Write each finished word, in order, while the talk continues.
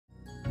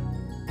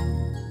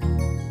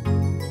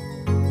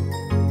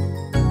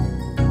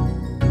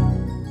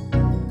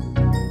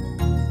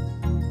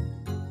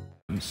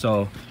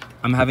So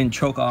I'm having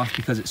choke off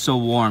because it's so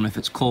warm. If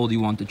it's cold, you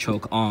want the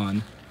choke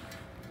on.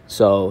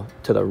 So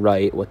to the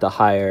right with the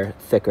higher,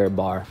 thicker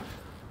bar.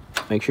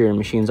 Make sure your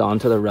machine's on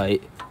to the right,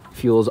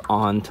 fuel's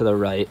on to the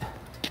right.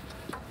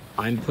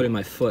 I'm putting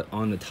my foot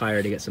on the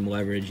tire to get some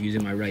leverage,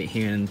 using my right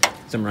hand.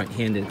 I'm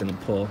right-handed, gonna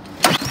pull.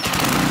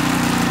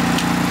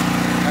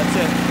 That's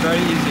it, very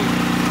easy.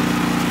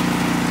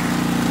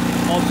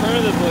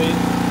 Alternatively,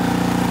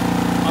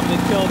 I'm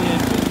gonna kill the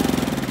engine.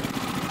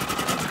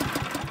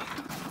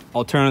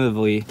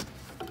 Alternatively,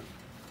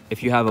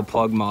 if you have a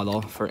plug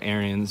model for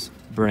Ariens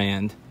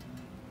brand,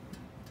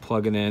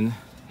 plug it in,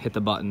 hit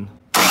the button.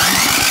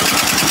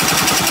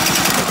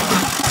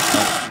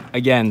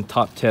 Again,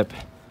 top tip,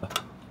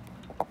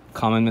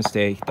 common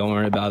mistake, don't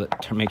worry about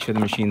it. Make sure the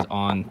machine's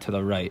on to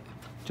the right.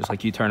 Just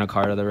like you turn a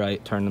car to the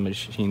right, turn the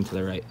machine to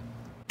the right.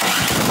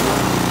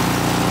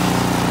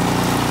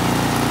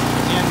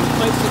 And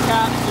replace the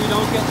cap so you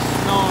don't get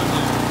snow in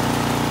there.